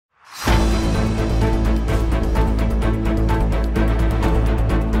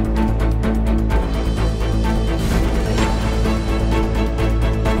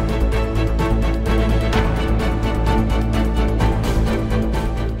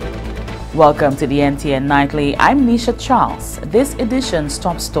Welcome to the NTN Nightly. I'm Nisha Charles. This edition's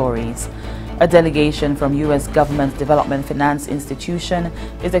top stories. A delegation from U.S. government's Development Finance Institution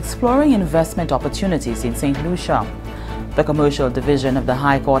is exploring investment opportunities in Saint Lucia. The commercial division of the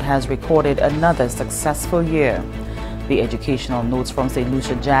High Court has recorded another successful year. The educational notes from Saint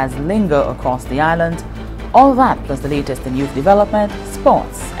Lucia Jazz linger across the island. All that plus the latest in youth development,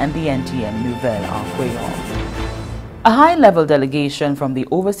 sports, and the NTN Nouvelle en Creole. A high-level delegation from the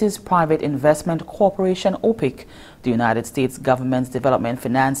Overseas Private Investment Corporation (OPIC), the United States government's Development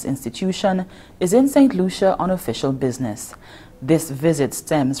Finance Institution, is in St. Lucia on official business. This visit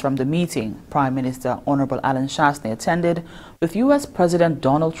stems from the meeting Prime Minister Honorable Alan Shastney attended with U.S. President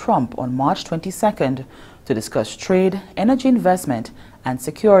Donald Trump on March 22nd to discuss trade, energy investment, and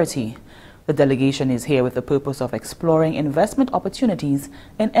security. The delegation is here with the purpose of exploring investment opportunities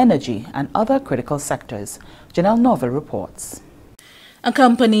in energy and other critical sectors. Janelle Norville reports.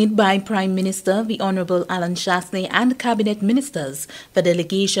 Accompanied by Prime Minister, the Honorable Alan Shastney, and Cabinet Ministers, the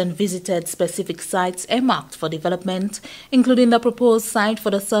delegation visited specific sites earmarked for development, including the proposed site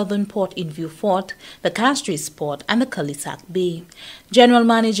for the Southern Port in View Fort, the Castries Port, and the Calisac Bay. General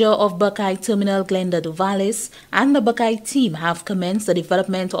Manager of Buckeye Terminal Glenda Duvalis and the Buckeye team have commenced the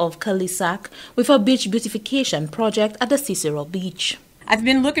development of Calisac with a beach beautification project at the Cicero Beach. I've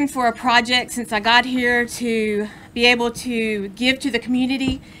been looking for a project since I got here to be able to give to the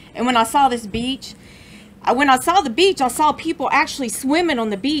community, and when I saw this beach, I saw people actually swimming on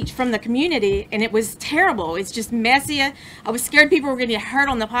the beach from the community, and it was terrible. It's just messy. I was scared people were going to get hurt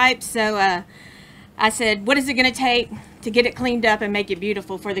on the pipes, so I said, what is it going to take to get it cleaned up and make it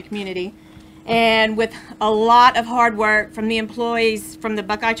beautiful for the community? And with a lot of hard work from the employees from the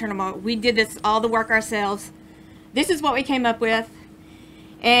Buckeye Tournament, we did all the work ourselves. This is what we came up with.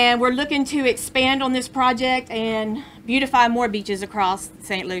 And we're looking to expand on this project and beautify more beaches across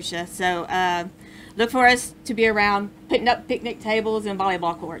St. Lucia. So look for us to be around putting up picnic tables and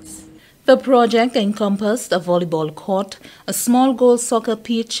volleyball courts. The project encompassed a volleyball court, a small goal soccer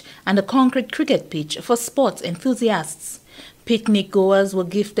pitch, and a concrete cricket pitch for sports enthusiasts. Picnic goers were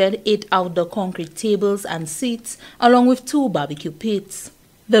gifted 8 outdoor concrete tables and seats, along with 2 barbecue pits.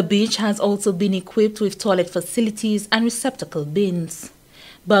 The beach has also been equipped with toilet facilities and receptacle bins.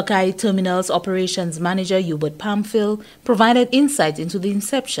 Buckeye Terminal's Operations Manager Hubert Pamphil provided insight into the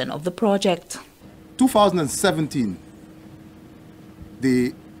inception of the project. 2017,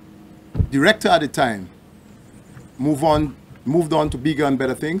 the director at the time moved on to bigger and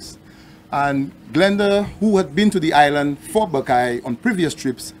better things, and Glenda, who had been to the island for Buckeye on previous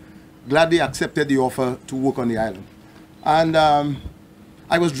trips, gladly accepted the offer to work on the island. And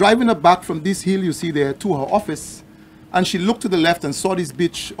I was driving her back from this hill you see there to her office, and she looked to the left and saw this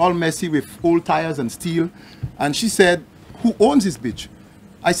beach all messy with old tires and steel. And she said, who owns this beach?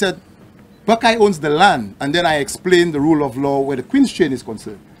 I said, Buckeye owns the land. And then I explained the rule of law where the Queen's Chain is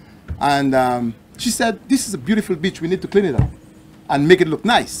concerned. And she said, this is a beautiful beach. We need to clean it up and make it look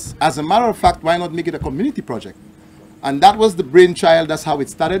nice. As a matter of fact, why not make it a community project? And that was the brainchild. That's how it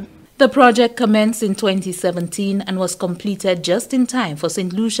started. The project commenced in 2017 and was completed just in time for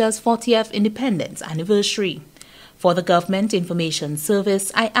St. Lucia's 40th independence anniversary. For the Government Information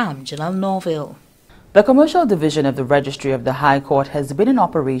Service, I am Janelle Norville. The commercial division of the Registry of the High Court has been in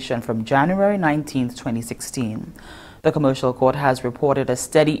operation from January 19, 2016. The commercial court has reported a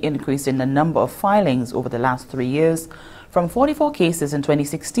steady increase in the number of filings over the last 3 years, from 44 cases in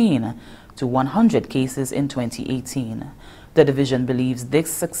 2016 to 100 cases in 2018. The division believes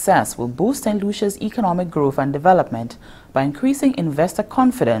this success will boost St. Lucia's economic growth and development by increasing investor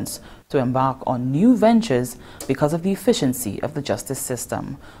confidence to embark on new ventures because of the efficiency of the justice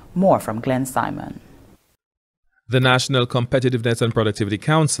system. More from Glenn Simon. The National Competitiveness and Productivity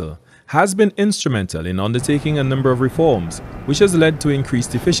Council has been instrumental in undertaking a number of reforms, which has led to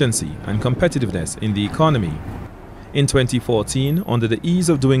increased efficiency and competitiveness in the economy. In 2014, under the Ease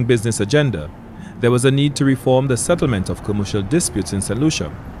of Doing Business agenda, there was a need to reform the settlement of commercial disputes in St.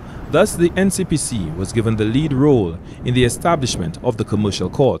 Lucia. Thus, the NCPC was given the lead role in the establishment of the commercial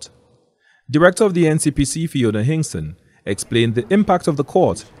court. Director of the NCPC, Fiona Hinkson, explained the impact of the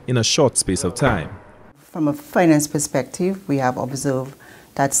court in a short space of time. From a finance perspective, we have observed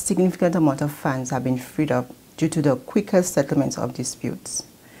that significant amount of funds have been freed up due to the quicker settlement of disputes.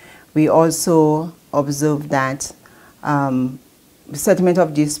 We also observed that settlement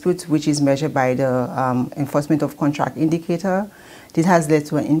of disputes, which is measured by the enforcement of contract indicator, this has led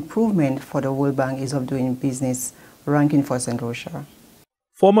to an improvement for the World Bank Ease of Doing Business ranking for St. Lucia.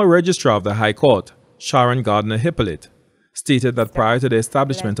 Former Registrar of the High Court, Sharon Gardner-Hippolyte, stated that prior to the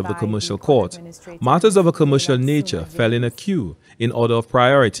establishment of the commercial court, matters of a commercial nature fell in a queue in order of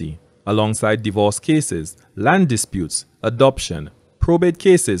priority, alongside divorce cases, land disputes, adoption, probate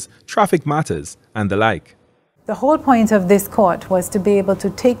cases, traffic matters, and the like. The whole point of this court was to be able to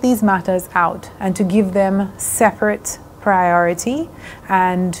take these matters out and to give them separate priority,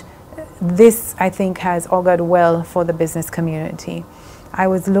 and this, I think, has augured well for the business community. I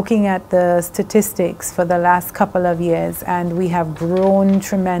was looking at the statistics for the last couple of years, and we have grown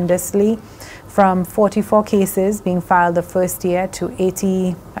tremendously from 44 cases being filed the first year to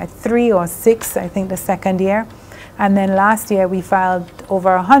 83 or 6, I think, the second year. And then last year we filed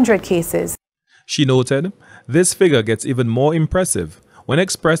over 100 cases. She noted, this figure gets even more impressive when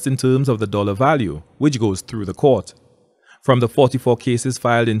expressed in terms of the dollar value, which goes through the court. From the 44 cases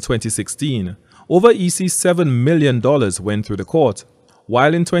filed in 2016, over $7 million went through the court,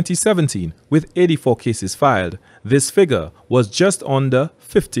 while in 2017, with 84 cases filed, this figure was just under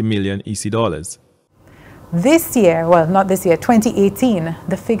 50 million dollars. This year, well, not this year, 2018,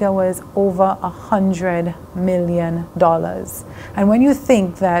 the figure was over $100 million. And when you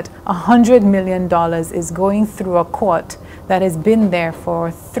think that $100 million is going through a court that has been there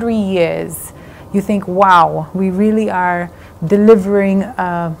for 3 years, you think, wow, we really are delivering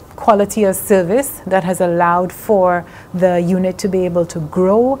a quality of service that has allowed for the unit to be able to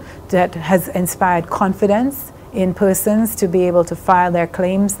grow, that has inspired confidence in persons to be able to file their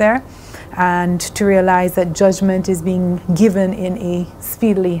claims there, and to realize that judgment is being given in a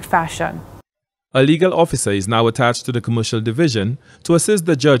speedily fashion. A legal officer is now attached to the commercial division to assist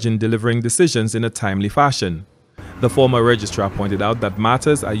the judge in delivering decisions in a timely fashion. The former registrar pointed out that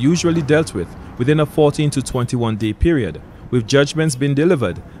matters are usually dealt with within a 14 to 21 day period, with judgments being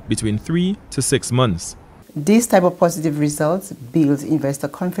delivered between 3 to 6 months. This type of positive results builds investor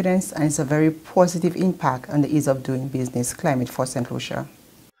confidence, and it's a very positive impact on the ease of doing business climate for St. Lucia.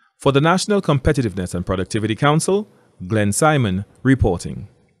 For the National Competitiveness and Productivity Council, Glenn Simon reporting.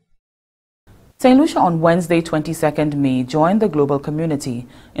 Saint Lucia on Wednesday, 22nd May, joined the global community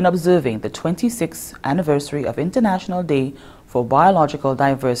in observing the 26th anniversary of International Day for Biological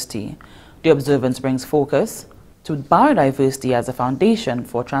Diversity. The observance brings focus to biodiversity as a foundation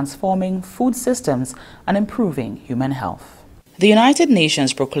for transforming food systems and improving human health. The United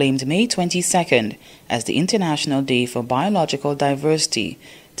Nations proclaimed May 22nd as the International Day for Biological Diversity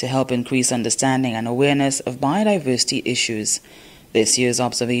to help increase understanding and awareness of biodiversity issues. This year's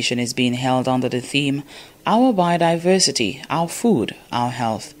observation is being held under the theme, Our Biodiversity, Our Food, Our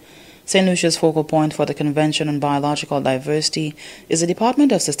Health. St. Lucia's focal point for the Convention on Biological Diversity is the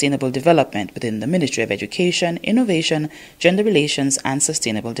Department of Sustainable Development within the Ministry of Education, Innovation, Gender Relations and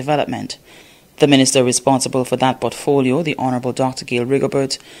Sustainable Development. The minister responsible for that portfolio, the Honorable Dr. Gail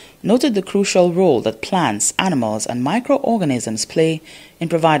Rigobert, noted the crucial role that plants, animals and microorganisms play in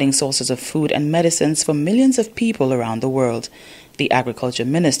providing sources of food and medicines for millions of people around the world. The Agriculture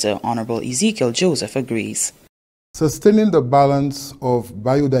Minister, Honorable Ezekiel Joseph, agrees. Sustaining the balance of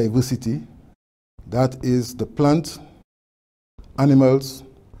biodiversity, that is the plant, animals,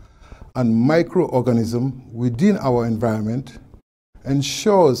 and microorganisms within our environment,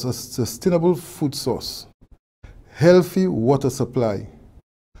 ensures a sustainable food source, healthy water supply,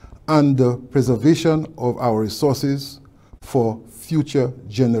 and the preservation of our resources for future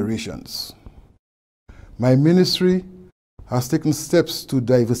generations. My ministry has taken steps to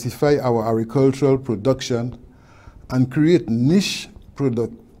diversify our agricultural production and create niche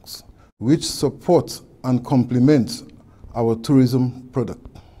products which support and complement our tourism product.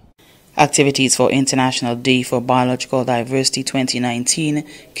 Activities for International Day for Biological Diversity 2019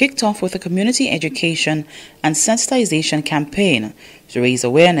 kicked off with a community education and sensitization campaign to raise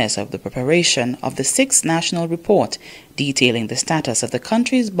awareness of the preparation of the 6th National Report detailing the status of the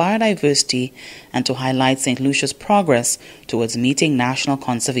country's biodiversity and to highlight St. Lucia's progress towards meeting national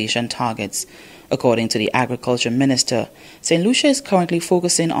conservation targets. According to the Agriculture Minister, St. Lucia is currently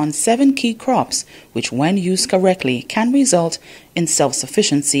focusing on 7 key crops which, when used correctly, can result in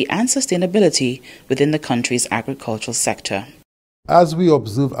self-sufficiency and sustainability within the country's agricultural sector. As we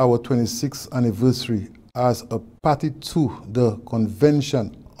observe our 26th anniversary as a party to the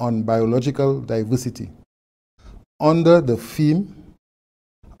Convention on Biological Diversity, under the theme,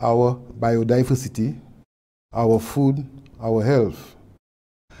 Our Biodiversity, Our Food, Our Health,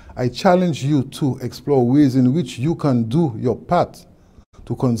 I challenge you to explore ways in which you can do your part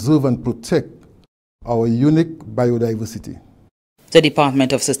to conserve and protect our unique biodiversity. The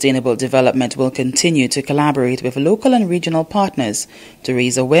Department of Sustainable Development will continue to collaborate with local and regional partners to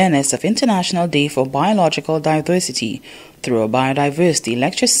raise awareness of International Day for Biological Diversity through a biodiversity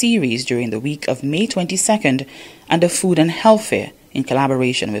lecture series during the week of May 22nd and a food and health fair in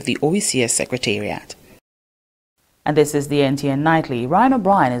collaboration with the OECS Secretariat. And this is the NTN Nightly. Ryan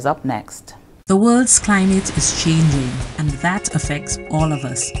O'Brien is up next. The world's climate is changing, and that affects all of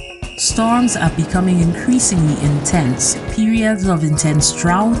us. Storms are becoming increasingly intense. Periods of intense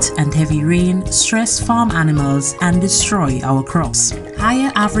drought and heavy rain stress farm animals and destroy our crops.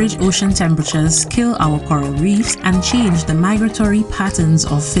 Higher average ocean temperatures kill our coral reefs and change the migratory patterns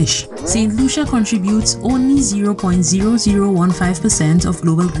of fish. Saint Lucia contributes only 0.0015% of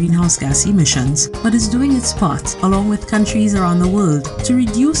global greenhouse gas emissions, but is doing its part, along with countries around the world, to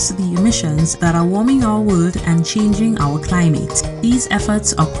reduce the emissions that are warming our world and changing our climate. These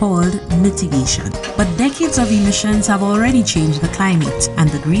efforts are called mitigation. But decades of emissions have already changed the climate, and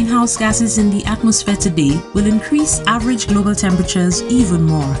the greenhouse gases in the atmosphere today will increase average global temperatures even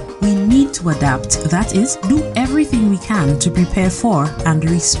more. We need to adapt, that is, do everything we can to prepare for and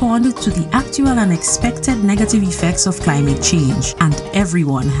respond to the actual and expected negative effects of climate change, and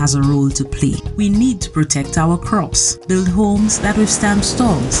everyone has a role to play. We need to protect our crops, build homes that withstand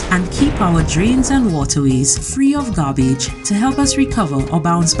storms, and keep our drains and waterways free of garbage to help us recover or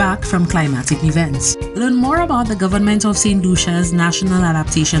bounce back from climatic events. Learn more about the Government of Saint Lucia's National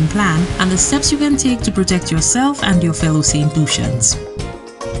Adaptation Plan and the steps you can take to protect yourself and your fellow Saint Lucians.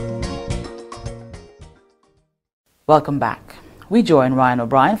 Welcome back. We join Ryan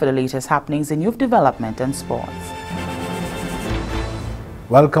O'Brien for the latest happenings in youth development and sports.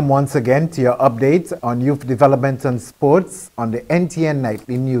 Welcome once again to your update on youth development and sports on the NTN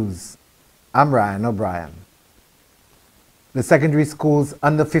Nightly News. I'm Ryan O'Brien. The secondary school's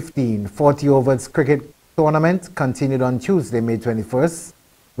under 15 40 overs cricket tournament continued on Tuesday, May 21st,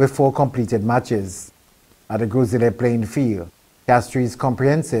 with 4 completed matches. At the Grozile playing field, Castries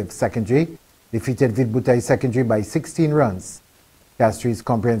Comprehensive Secondary defeated Vidbutai Secondary by 16 runs. Castries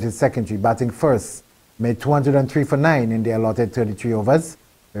Comprehensive Secondary, batting first, made 203 for 9 in the allotted 33 overs,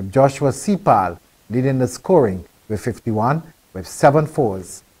 with Joshua Sipal leading the scoring with 51, with 7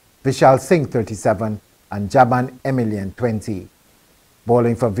 fours, Vishal Singh 37, and Jaban Emilian 20.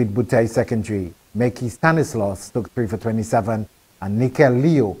 Bowling for Vidbutai Secondary, Meki Stanislaus took 3 for 27 and Nikel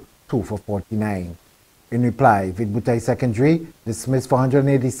Leo 2 for 49. In reply, Vidbutai Secondary dismissed for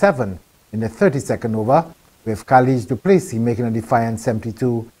 187 in the 32nd over, with Khalij Duplessis making a defiant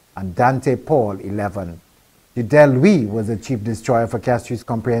 72 and Dante Paul 11. Jidel Louis was the chief destroyer for Castries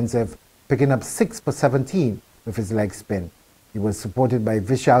Comprehensive, picking up 6 for 17 with his leg spin. He was supported by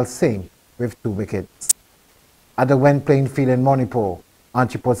Vishal Singh with 2 wickets. At the Wen playing field in Manipur,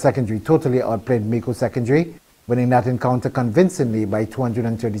 Anchipur Secondary totally outplayed Miko Secondary, winning that encounter convincingly by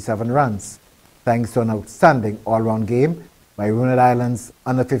 237 runs, thanks to an outstanding all-round game by Runad Island's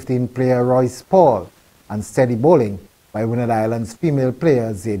under-15 player Royce Paul and steady bowling by Runad Island's female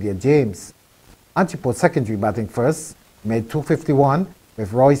player Zadia James. Anchipur Secondary, batting first, made 251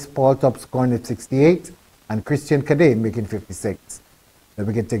 with Royce Paul top scoring with 68 and Christian Cadet making 56. The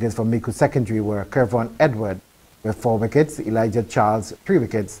wicket takers for Miko Secondary were Kervon Edward with 4 wickets, Elijah Charles 3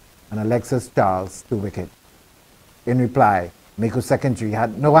 wickets, and Alexis Charles 2 wickets. In reply, Miko Secondary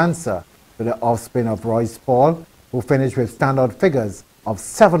had no answer to the off-spin of Royce Paul, who finished with standout figures of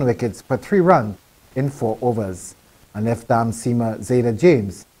 7 wickets per 3 runs in 4 overs, and left-arm seamer Zayda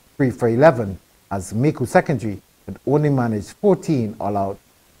James 3 for 11, as Miko Secondary had only managed 14 all-out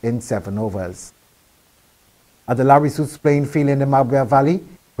in 7 overs. At the Larry Suits playing field in the Mabwea Valley,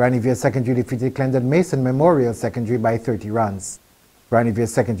 Granivere Secondary defeated Clendon Mason Memorial Secondary by 30 runs. Granivere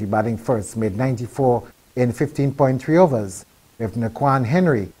Secondary, batting first, made 94 in 15.3 overs, with Naquan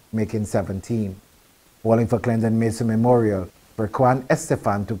Henry making 17. Bowling for Clendon Mason Memorial, Berquan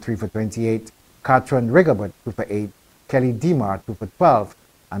Estefan took 3 for 28, Catron Rigobert 2 for 8, Kelly Dimar 2 for 12,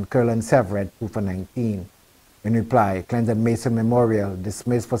 and Curlin Severed 2 for 19. In reply, Clendon Mason Memorial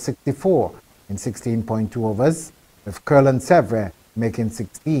dismissed for 64 in 16.2 overs, with Curlin Severed making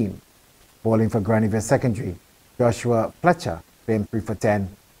 16. Bowling for Granivere Secondary, Joshua Fletcher playing 3 for 10,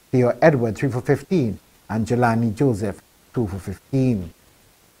 Theo Edward 3 for 15, and Jelani Joseph 2 for 15.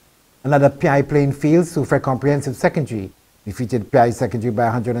 Another PI playing field, Soufriere Comprehensive Secondary defeated PI Secondary by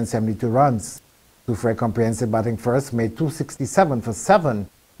 172 runs. Soufriere Comprehensive, batting first, made 267 for 7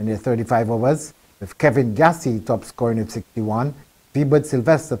 in their 35 overs, with Kevin Gassi top scoring with 61, Vibert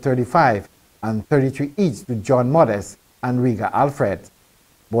Sylvester 35, and 33 each to John Modest and Riga Alfred.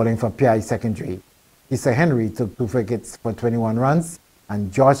 Bowling for PI Secondary, Issa Henry took 2 wickets for 21 runs,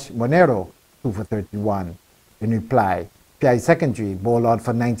 and Josh Monero 2 for 31. In reply, PI Secondary bowled out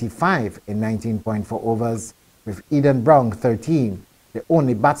for 95 in 19.4 overs, with Eden Brown 13, the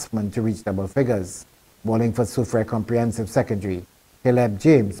only batsman to reach double figures. Bowling for Soufriere Comprehensive Secondary, Caleb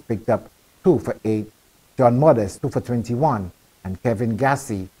James picked up 2 for 8, John Modest 2 for 21, and Kevin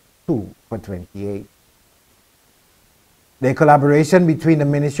Gassi 2 for 28. The collaboration between the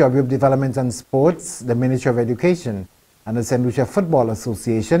Ministry of Youth Development and Sports, the Ministry of Education, and the Saint Lucia Football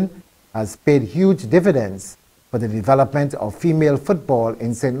Association has paid huge dividends for the development of female football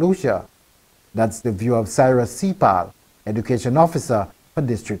in Saint Lucia. That's the view of Cyrus Sepal, Education Officer for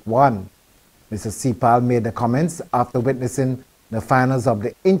District 1. Mr. Sepal made the comments after witnessing the finals of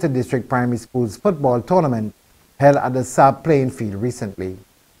the Inter-District Primary Schools football tournament held at the Saab playing field recently.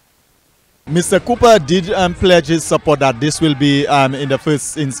 Mr. Cooper did pledge his support that this will be, in the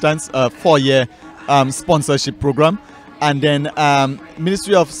first instance, a 4-year sponsorship program. And then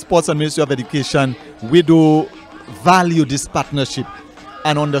Ministry of Sports and Ministry of Education, we do value this partnership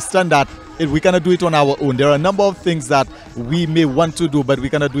and understand that we cannot do it on our own. There are a number of things that we may want to do, but we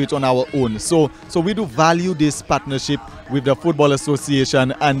cannot do it on our own. So we do value this partnership with the Football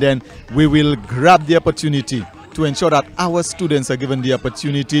Association, and then we will grab the opportunity to ensure that our students are given the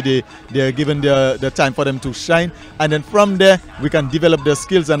opportunity, they are given the time for them to shine, and then from there we can develop their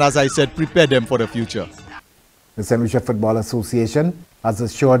skills and, as I said, prepare them for the future. The Saint Lucia Football Association has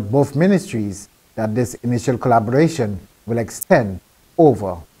assured both ministries that this initial collaboration will extend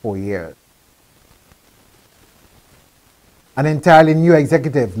over 4 years. An entirely new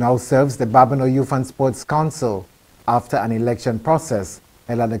executive now serves the Babonneau Youth and Sports Council after an election process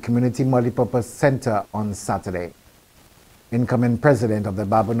held at the Community Multipurpose Center on Saturday. Incoming president of the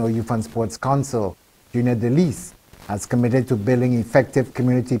Babonneau Youth and Sports Council, Junior DeLise, has committed to building effective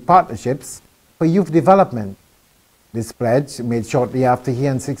community partnerships for youth development. This pledge made shortly after he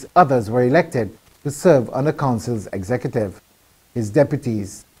and 6 others were elected to serve on the council's executive. His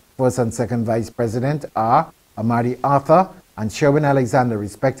deputies, first and second vice president, are Amadi Arthur and Sherwin Alexander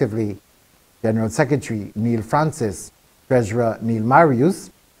respectively, General Secretary Neil Francis, Treasurer Neil Marius,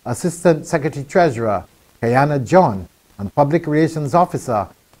 Assistant Secretary Treasurer Kayana John, and Public Relations Officer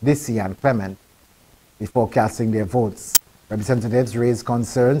Disian Clement. Before casting their votes, representatives raised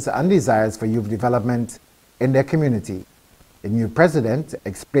concerns and desires for youth development in their community. The new president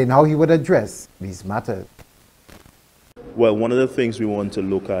explained how he would address these matters. Well, one of the things we want to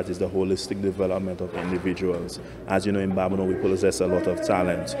look at is the holistic development of individuals. As you know, in Babonneau, we possess a lot of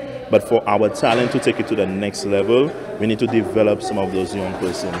talent. But for our talent to take it to the next level, we need to develop some of those young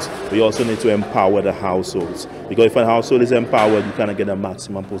persons. We also need to empower the households. Because if a household is empowered, you cannot get the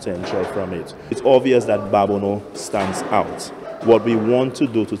maximum potential from it. It's obvious that Babonneau stands out. What we want to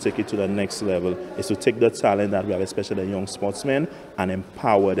do to take it to the next level is to take the talent that we have, especially the young sportsmen, and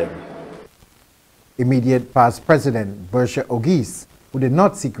empower them. Immediate past President Bersha Ogis, who did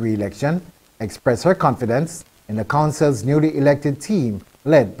not seek re-election, expressed her confidence in the council's newly elected team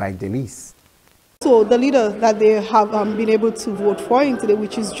led by DeLise. So the leader that they have been able to vote for in today,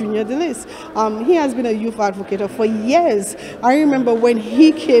 which is Junior DeLise, he has been a youth advocate for years. I remember when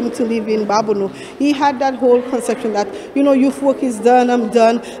he came to live in Babonneau, he had that whole conception that, you know, youth work is done, I'm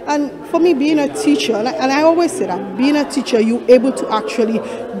done. And for me, being a teacher, and I always say that, being a teacher, you're able to actually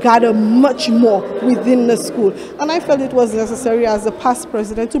gather much more within the school. And I felt it was necessary as a past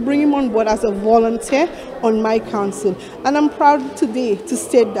president to bring him on board as a volunteer on my council. And I'm proud today to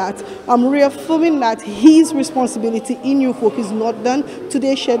state that I'm reaffirming that his responsibility in youth work is not done.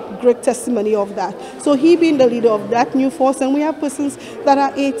 Today shared great testimony of that. So he being the leader of that new force, and we have persons that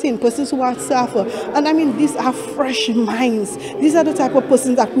are 18, persons who are SAFA. And I mean, these are fresh minds. These are the type of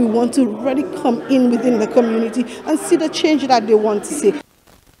persons that we want to really come in within the community and see the change that they want to see.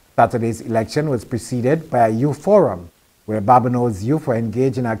 Saturday's election was preceded by a youth forum, where Babonneau's youth were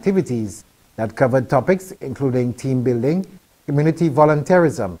engaged in activities that covered topics including team building, community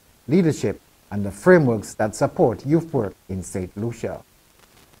volunteerism, leadership, and the frameworks that support youth work in Saint Lucia.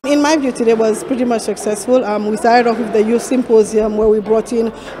 In my view, today was pretty much successful. We started off with the youth symposium where we brought in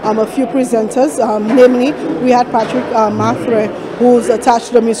a few presenters. Namely, we had Patrick Mathre, who's attached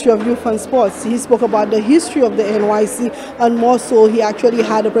to the Ministry of Youth and Sports. He spoke about the history of the NYC, and more so, he actually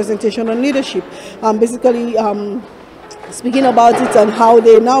had a presentation on leadership. Basically, speaking about it and how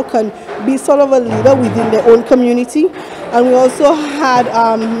they now can be sort of a leader within their own community. And we also had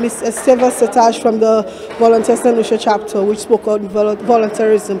Ms. Esteva Setash from the Volunteer Saint Lucia chapter, which spoke on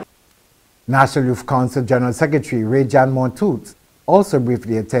volunteerism. National Youth Council General Secretary Ray-Jan Montoot also briefed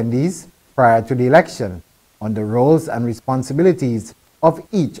the attendees prior to the election on the roles and responsibilities of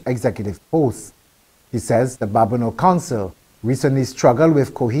each executive post. He says the Babonneau Council recently struggled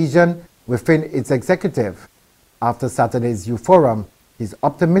with cohesion within its executive. After Saturday's youth forum, he's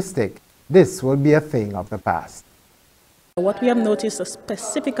optimistic this will be a thing of the past. What we have noticed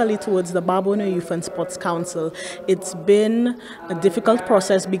specifically towards the Barbono Youth and Sports Council, it's been a difficult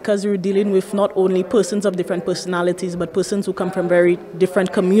process because we're dealing with not only persons of different personalities, but persons who come from very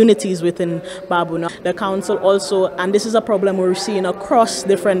different communities within Barbono. The council also, and this is a problem we're seeing across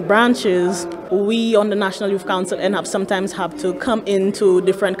different branches, we on the National Youth Council sometimes have to come into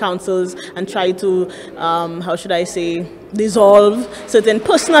different councils and try to, dissolve certain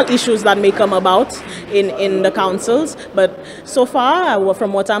personal issues that may come about in the councils. But so far,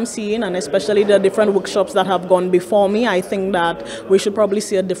 from what I'm seeing, and especially the different workshops that have gone before me, I think that we should probably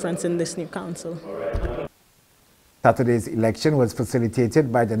see a difference in this new council. Saturday's election was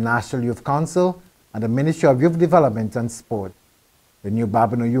facilitated by the National Youth Council and the Ministry of Youth Development and Sport. The new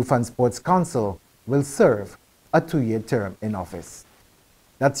Barbono Youth and Sports Council will serve a 2-year term in office.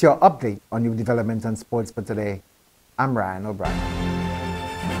 That's your update on youth development and sports for today. I'm Ryan O'Brien.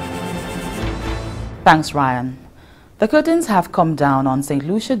 Thanks, Ryan. The curtains have come down on Saint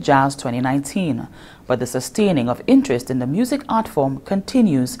Lucia Jazz 2019, but the sustaining of interest in the music art form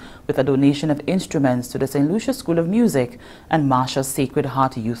continues with a donation of instruments to the Saint Lucia School of Music and Marsha's Sacred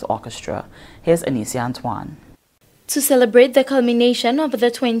Heart Youth Orchestra. Here's Anicia Antoine. To celebrate the culmination of the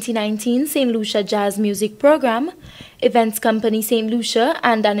 2019 Saint Lucia Jazz Music Program, events company Saint Lucia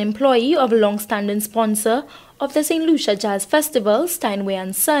and an employee of a long-standing sponsor of the Saint Lucia Jazz Festival,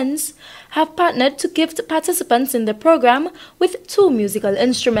 Steinway & Sons, have partnered to gift participants in the program with 2 musical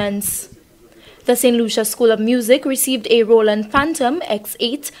instruments. The Saint Lucia School of Music received a Roland Phantom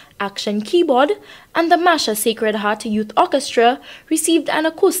X8 action keyboard, and the Marsha Sacred Heart Youth Orchestra received an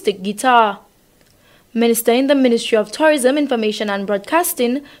acoustic guitar. Minister in the Ministry of Tourism, Information and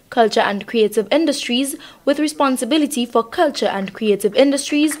Broadcasting, Culture and Creative Industries, with responsibility for culture and creative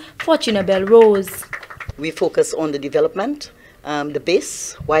industries, Fortuna Bell Rose. We focus on the development, the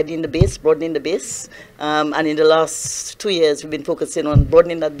base, widening the base, broadening the base, and in the last 2 years we've been focusing on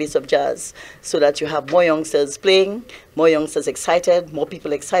broadening that base of jazz so that you have more youngsters playing, more youngsters excited, more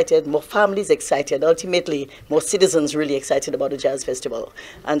people excited, more families excited, ultimately more citizens really excited about the Jazz Festival.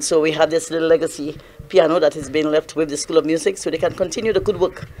 And so we have this little legacy piano that has been left with the School of Music so they can continue the good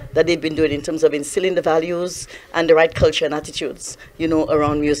work that they've been doing in terms of instilling the values and the right culture and attitudes,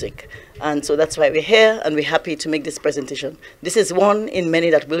 around music. And so that's why we're here, and we're happy to make this presentation. This is one in many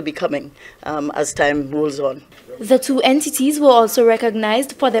that will be coming as time rolls on. The 2 entities were also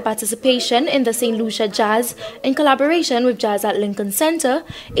recognized for their participation in the Saint Lucia Jazz in collaboration with Jazz at Lincoln Center,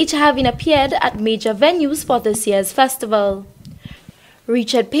 each having appeared at major venues for this year's festival.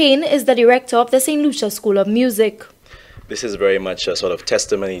 Richard Payne is the director of the Saint Lucia School of Music. This is very much a sort of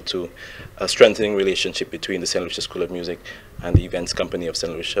testimony to a strengthening relationship between the Saint Lucia School of Music and the events company of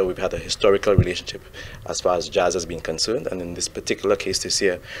Saint Lucia. We've had a historical relationship as far as jazz has been concerned, and in this particular case this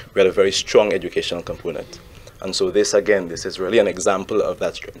year, we had a very strong educational component. And so this is really an example of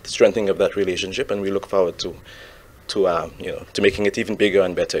that strengthening of that relationship, and we look forward to making it even bigger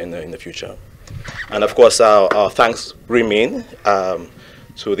and better in the future. And of course, our thanks remain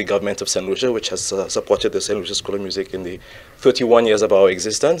to the government of Saint Lucia, which has supported the Saint Lucia School of Music in the 31 years of our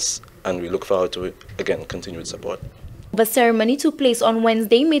existence, and we look forward to, again, continued support. The ceremony took place on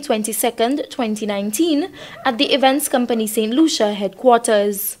Wednesday, May 22nd, 2019, at the Events Company Saint Lucia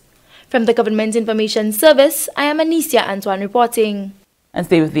headquarters. From the Government Information Service, I am Anicia Antoine reporting. And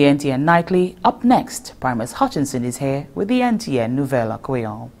stay with the NTN Nightly. Up next, Primus Hutchinson is here with the NTN Nouvelle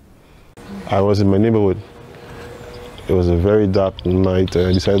Creole. I was in my neighborhood. It was a very dark night.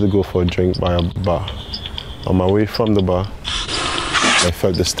 I decided to go for a drink by a bar. On my way from the bar, I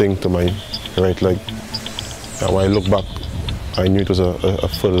felt the sting to my right leg. And when I looked back, I knew it was a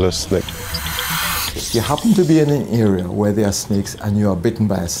full snake. You happen to be in an area where there are snakes and you are bitten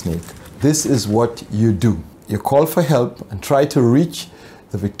by a snake. This is what you do. You call for help and try to reach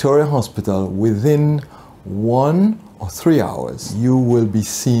the Victoria Hospital within 1 or 3 hours. You will be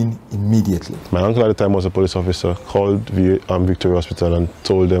seen immediately. My uncle at the time was a police officer, called Victoria Hospital and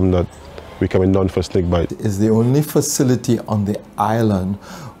told them that we're coming down for a snake bite. It's the only facility on the island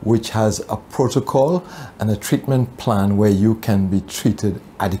which has a protocol and a treatment plan where you can be treated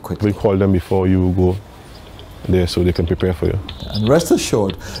adequately. We call them before you go there so they can prepare for you. And rest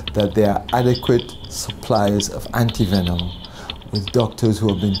assured that there are adequate supplies of antivenom with doctors who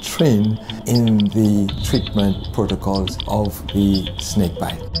have been trained in the treatment protocols of the snake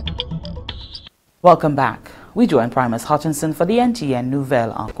bite. Welcome back. We join Primus Hutchinson for the NTN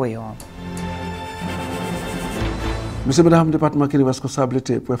Nouvelle Creole. Monsieur Madame Département qui est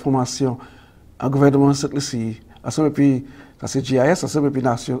responsabilité pour information au gouvernement Saint Lucie, à ce puis c'est GIS, à ce puis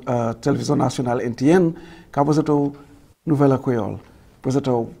télévision nationale NTN, qui a présenté Nouvelle Creole,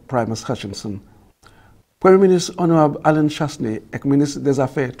 présenté Primus Hutchinson. Premier ministre honorable Alain Chasney et ministre des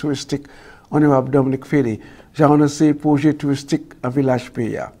Affaires touristiques honorable Dominique Ferry j'ai annoncé projet touristique en village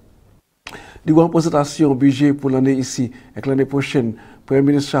PIA. Durant la présentation budget pour l'année ici et l'année prochaine, Premier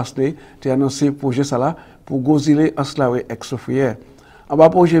ministre Chasney a annoncé projet ça pour Gozile, Anslawe et Sofier. En bas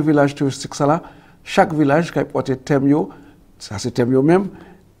projet village touristique ça chaque village qui a porté thème ça c'est thème même,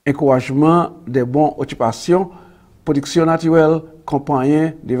 encouragement des bonnes occupations, production naturelle,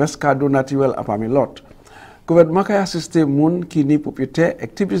 compagnie, divers cadeaux naturels à parmi l'autre. Le gouvernement a assisté moun qui ni propriétaire et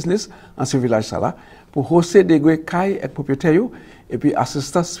petit business dans ce village là pour hausser des cailles et propriétaires et puis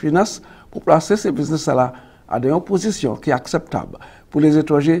assistance finance pour placer ces business là à des positions qui est acceptable pour les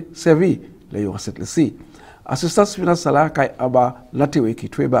étrangers servis les recettes ici. Assistance finance là qui en bas la théorie qui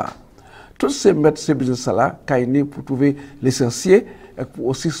très bas. Tous ces mettre ces business là qui ni pour trouver l'essentiel et pour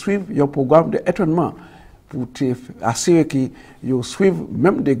aussi suivre un programme d'entraînement pour assurer qu'ils suivent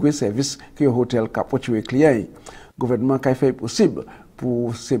même des gros services que le hôtel capote les clients. Le gouvernement a fait possible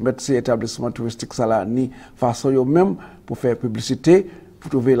pour se mettre ces établissements touristiques là ni façon même pour faire publicité,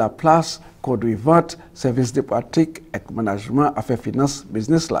 pour trouver la place, conduire vente, services de pratique et management, affaires finances,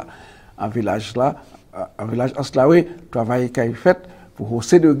 business là. En village Anslawe, travail qui est fait pour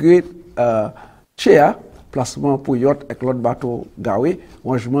hausser de gré Tchéa, placement pour yacht avec l'autre bateau Gawe,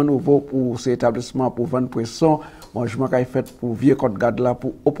 rangement nouveau pour ces établissements pour vendre poisson, rangement qui est fait pour vieux code garde là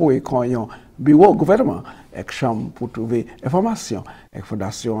pour opposer quand bureau gouvernement avec chambre pour trouver information avec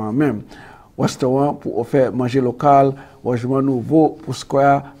fondation en même. Restaurant pour offrir manger local, rangement nouveau pour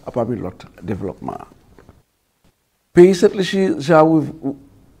square à parmi l'autre développement. Pays Saint Lucia Jazz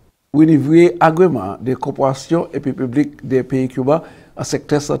renouvelé agrément des corporations et puis publics des pays Cuba en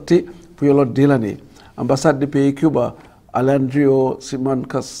secteur santé pour l'autre de l'année. Ambassade des pays Cuba, Alejandro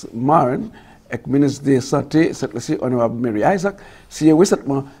Simancas Marin, et ministre de Santé, Saint Lucia honorable Mary Isaac, signé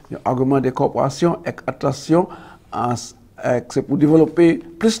récemment un agrément des corporations et attention c'est pour développer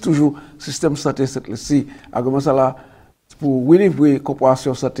plus toujours le système santé Saint Lucia. Agrément ça là pour renouveler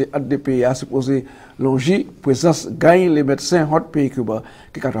corporation santé à des pays à supposer longer présence gagne les médecins hot pays Cuba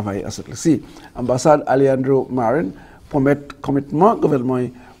qui travaillent à Saint Lucia. Ambassade Alejandro Marin promet commitment gouvernement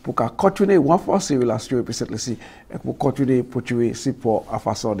pour continuer à renforcer les relations avec cette Lucie et pour continuer à porter support à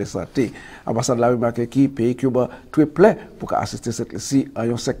façon de santé. L'ambassade de la remarque qui pays Cuba très plaît pour assister cette Lucie à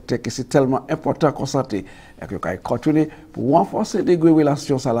un secteur qui est tellement important qu'en santé et que continuer pour renforcer des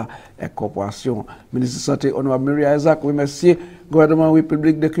relations avec la corporation. Ministre de la Santé, honorable Mary Isaac, remercie le gouvernement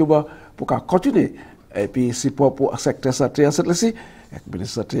République de Cuba pour continuer et puis support pour le secteur santé à cette Lucie. Le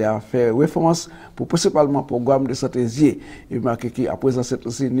ministre de la Santé a fait référence pour principalement programme de santé ZIE. Il marque qu'à présent, c'est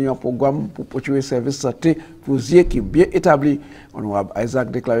aussi un programme pour porter service santé pour ZIE qui est bien établi. Honorable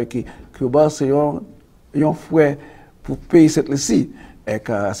Isaac déclaré que Cuba, c'est un fouet pour payer cette Lucie. Et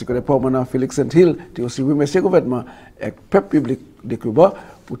que ce que le permanent Félix Saint Hill a aussi remercié le gouvernement et le peuple public de Cuba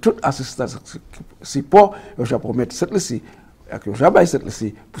pour toute assistance support que je promets cette Lucie et que je cette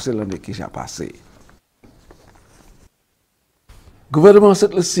Lucie pour l'année qui j'ai passé. Le gouvernement Saint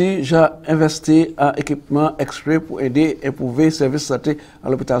Lucia a investi en équipement exprès pour aider et éprouver le service santé à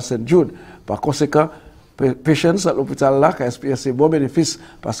l'hôpital Saint-Jude. Par conséquent, patients à l'hôpital là qui a expérimenté bon bénéfice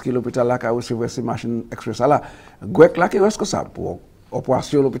parce que l'hôpital là a reçu ces machines express là. Gwek là qui est responsable pour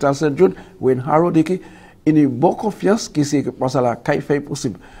l'opération de l'hôpital Saint-Jude, Wayne Harrow dit qu'il a une bonne confiance que c'est équipement là qui fait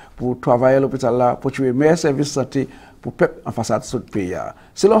possible pour travailler à l'hôpital là pour tuer meilleur service santé pour peuple en façade de pays.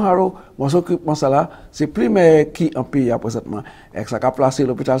 Selon Harrow, mon occupement là, c'est plus mais qui en pays présentement. Et ça a placé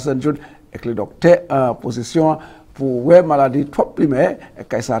l'hôpital Saint-Jude avec les docteurs en position pour voir maladie trop primaire et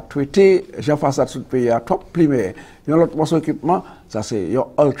que ça a traité en façade de pays trop primaire. Il y a l'autre mon occupement, ça c'est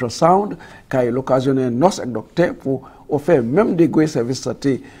un ultrasound qui a l'occasion de nos docteurs pour offrir même des gros services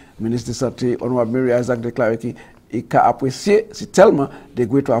santé. Le ministre de la Santé, honorable Mary Isaac, déclaré qu'il a apprécié c'est tellement de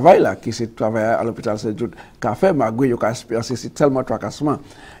gros travail là qui se travaille à l'hôpital Saint-Jude qu'a fait malgré yo qu'a expérimenté c'est tellement tracassement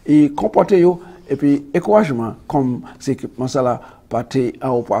et comporter yo et puis encouragement comme cet équipement ça là parti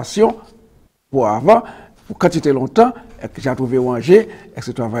en opération pour avant pour quantité longtemps et que j'ai trouvé ranger et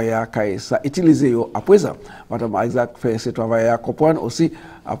ce travail a ça utilisé à présent madame Isaac fait ce travail à comprendre aussi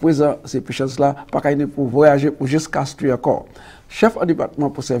à présent ces patients là pas qu'à pour voyager pour jusqu'à ce encore. Chef du département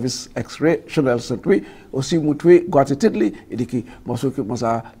pour service X-ray, Chanel Saint-Louis, aussi montré gratitude, il dit que mon occupement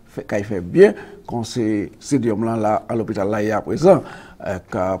ça fait bien, quand c'est là à l'hôpital là à présent,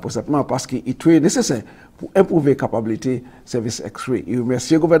 présentement parce qu'il est nécessaire pour improver la capacité service X-ray. Il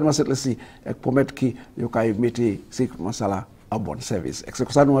remercie le gouvernement cette là-ci et promettre qu'il va mettre ces équipements là en bon service. Et c'est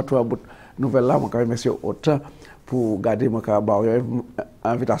comme ça nous avons une nouvelle là, je remercie autant pour garder mon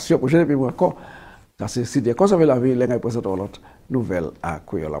invitation pour jeune puis encore. Kasi si dia cosa vela vi lenga pesa tolot nouvelle a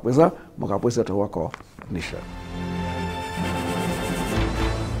kuyola pesa moka pesa to wako nisha.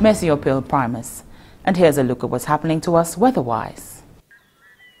 Merci Opil Primus. And here's a look at what's happening to us weather-wise.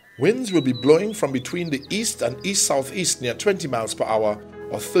 Winds will be blowing from between the east and east-southeast near 20 miles per hour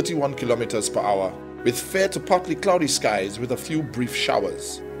or 31 kilometers per hour, with fair to partly cloudy skies with a few brief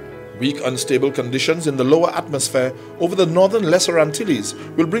showers. Weak unstable conditions in the lower atmosphere over the northern Lesser Antilles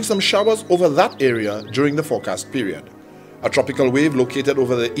will bring some showers over that area during the forecast period. A tropical wave located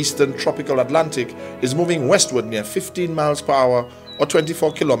over the eastern tropical Atlantic is moving westward near 15 miles per hour or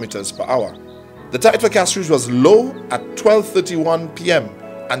 24 kilometers per hour. The tide for Castries was low at 12:31 p.m.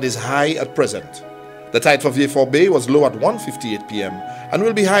 and is high at present. The tide for Vieux-Fort Bay was low at 1:58 p.m. and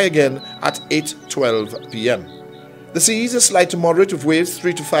will be high again at 8:12 p.m. The seas is slight to moderate with waves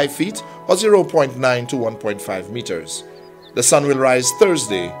 3 to 5 feet or 0.9 to 1.5 meters. The sun will rise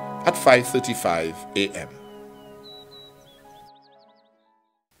Thursday at 5:35 a.m.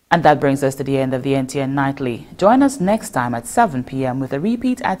 And that brings us to the end of the NTN Nightly. Join us next time at 7 p.m. with a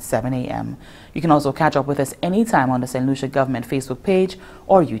repeat at 7 a.m. You can also catch up with us anytime on the Saint Lucia Government Facebook page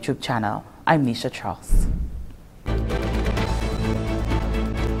or YouTube channel. I'm Nisha Charles.